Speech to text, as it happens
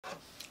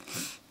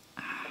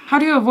How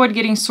do you avoid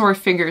getting sore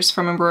fingers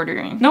from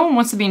embroidering? No one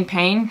wants to be in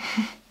pain.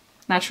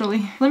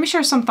 Naturally. Let me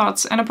share some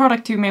thoughts and a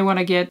product you may want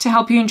to get to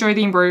help you enjoy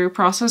the embroidery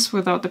process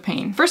without the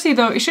pain. Firstly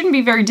though, it shouldn't be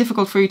very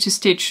difficult for you to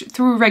stitch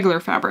through regular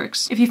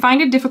fabrics. If you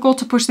find it difficult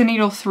to push the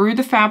needle through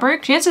the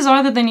fabric, chances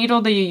are that the needle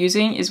that you're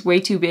using is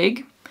way too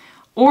big,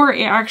 or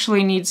it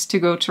actually needs to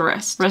go to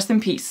rest. Rest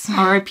in peace.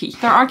 R.I.P.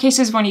 There are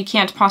cases when you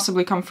can't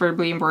possibly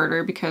comfortably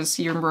embroider because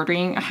you're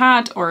embroidering a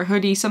hat or a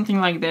hoodie,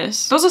 something like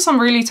this. Those are some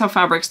really tough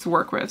fabrics to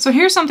work with. So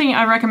here's something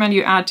I recommend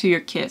you add to your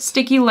kit.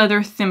 Sticky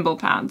leather thimble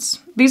pads.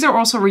 These are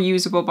also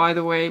reusable, by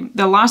the way.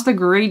 They'll last a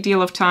great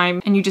deal of time,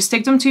 and you just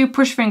stick them to your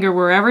push finger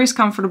wherever is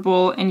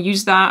comfortable and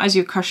use that as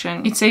your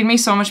cushion. It saved me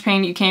so much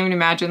pain you can't even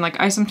imagine. Like,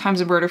 I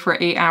sometimes embroider for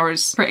 8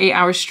 hours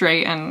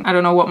straight, and I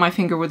don't know what my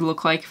finger would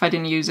look like if I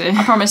didn't use it.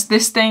 I promise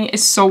this thing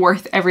is so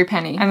worth every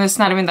penny, and it's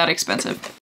not even that expensive.